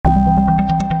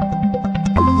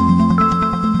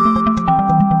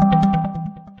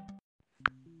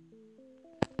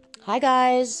Hi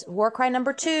guys, Warcry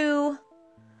number 2.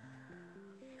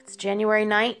 It's January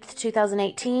 9th,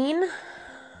 2018.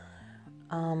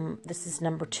 This is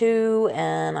number 2,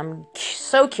 and I'm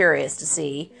so curious to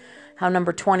see how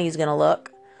number 20 is going to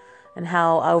look and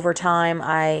how over time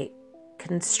I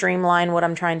can streamline what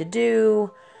I'm trying to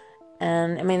do.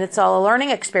 And I mean, it's all a learning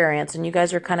experience, and you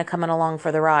guys are kind of coming along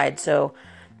for the ride. So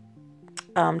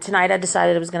tonight I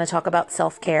decided I was going to talk about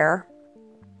self-care.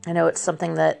 I know it's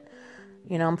something that,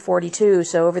 I'm 42,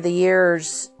 so over the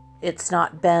years, it's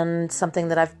not been something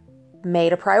that I've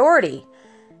made a priority.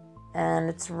 And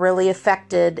it's really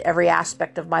affected every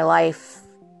aspect of my life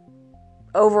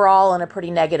overall in a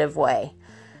pretty negative way.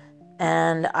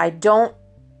 And I don't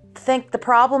think the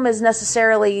problem is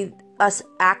necessarily us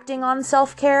acting on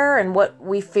self-care and what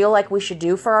we feel like we should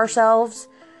do for ourselves.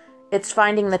 It's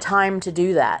finding the time to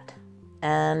do that.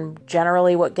 And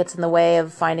generally what gets in the way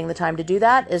of finding the time to do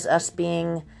that is us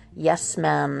being yes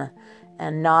men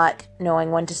and not knowing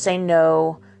when to say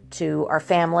no to our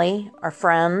family, our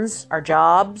friends, our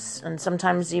jobs, and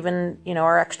sometimes even,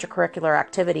 our extracurricular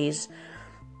activities.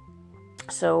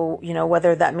 So,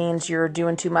 whether that means you're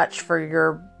doing too much for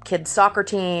your kid's soccer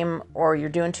team or you're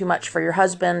doing too much for your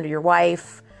husband or your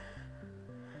wife,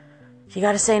 you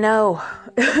got to say no.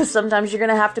 Sometimes you're going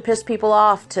to have to piss people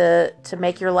off to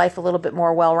make your life a little bit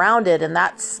more well-rounded. And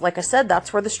that's, like I said,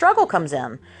 that's where the struggle comes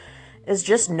in, is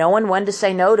just knowing when to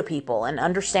say no to people and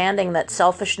understanding that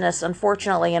selfishness,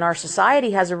 unfortunately, in our society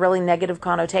has a really negative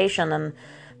connotation. And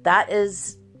that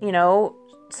is,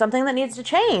 something that needs to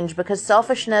change, because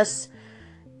selfishness,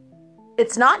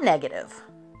 it's not negative.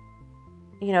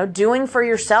 Doing for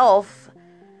yourself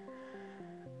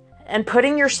and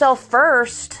putting yourself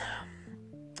first,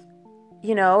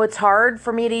 it's hard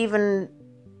for me to even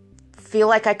feel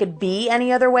like I could be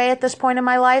any other way at this point in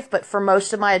my life. But for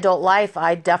most of my adult life,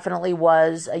 I definitely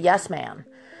was a yes man.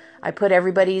 I put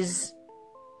everybody's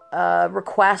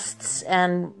requests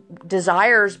and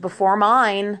desires before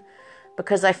mine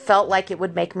because I felt like it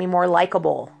would make me more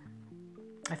likable.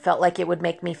 I felt like it would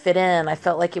make me fit in. I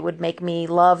felt like it would make me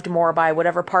loved more by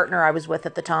whatever partner I was with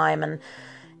at the time. And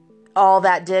all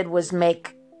that did was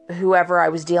make whoever I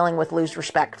was dealing with lose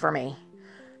respect for me.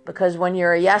 Because when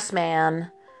you're a yes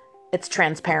man, it's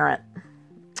transparent.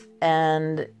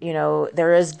 And,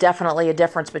 there is definitely a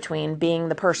difference between being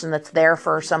the person that's there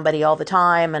for somebody all the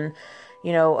time and,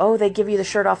 they give you the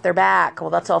shirt off their back.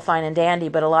 Well, that's all fine and dandy.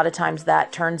 But a lot of times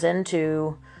that turns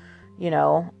into,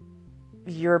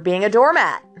 you're being a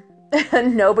doormat.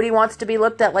 And nobody wants to be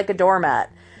looked at like a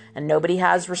doormat. And nobody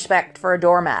has respect for a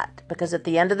doormat. Because at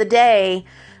the end of the day,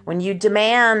 when you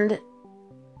demand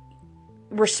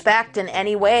respect in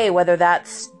any way, whether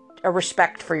that's a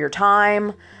respect for your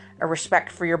time, a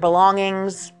respect for your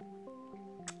belongings,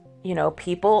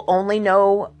 people only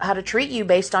know how to treat you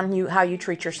based on how you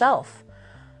treat yourself.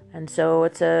 And so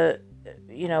it's a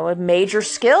major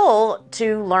skill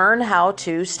to learn how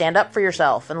to stand up for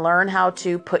yourself and learn how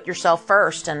to put yourself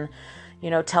first and,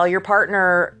 tell your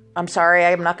partner, I'm sorry,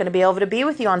 I'm not going to be able to be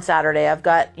with you on Saturday. I've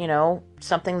got,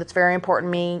 something that's very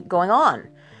important to me going on.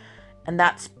 And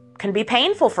that can be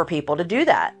painful for people to do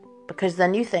that, because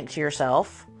then you think to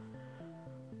yourself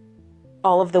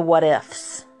all of the what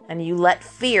ifs, and you let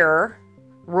fear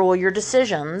rule your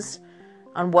decisions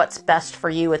on what's best for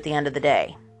you at the end of the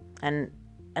day. And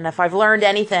if I've learned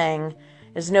anything,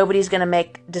 is nobody's going to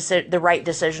make the right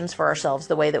decisions for ourselves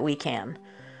the way that we can.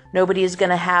 Nobody is going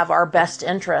to have our best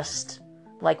interest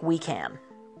like we can.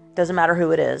 Doesn't matter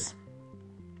who it is.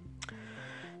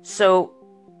 So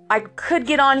I could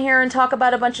get on here and talk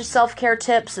about a bunch of self-care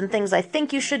tips and things I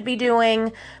think you should be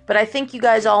doing, but I think you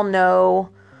guys all know,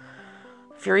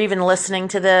 if you're even listening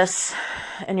to this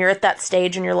and you're at that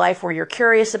stage in your life where you're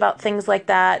curious about things like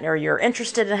that, or you're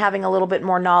interested in having a little bit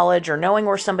more knowledge or knowing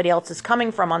where somebody else is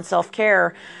coming from on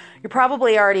self-care, you're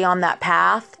probably already on that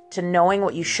path to knowing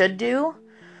what you should do,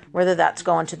 whether that's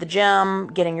going to the gym,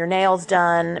 getting your nails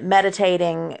done,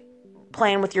 meditating,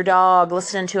 playing with your dog,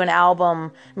 listening to an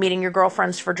album, meeting your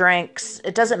girlfriends for drinks.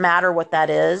 It doesn't matter what that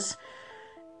is.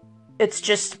 It's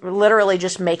just literally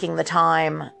just making the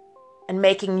time and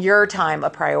making your time a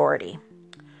priority.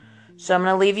 So I'm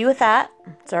going to leave you with that.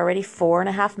 It's already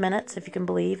 4.5 minutes, if you can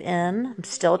believe, in. I'm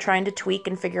still trying to tweak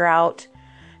and figure out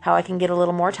how I can get a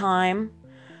little more time.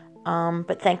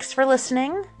 But thanks for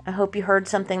listening. I hope you heard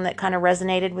something that kind of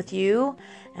resonated with you.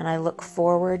 And I look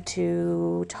forward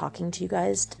to talking to you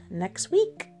guys next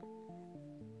week.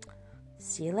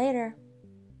 See you later.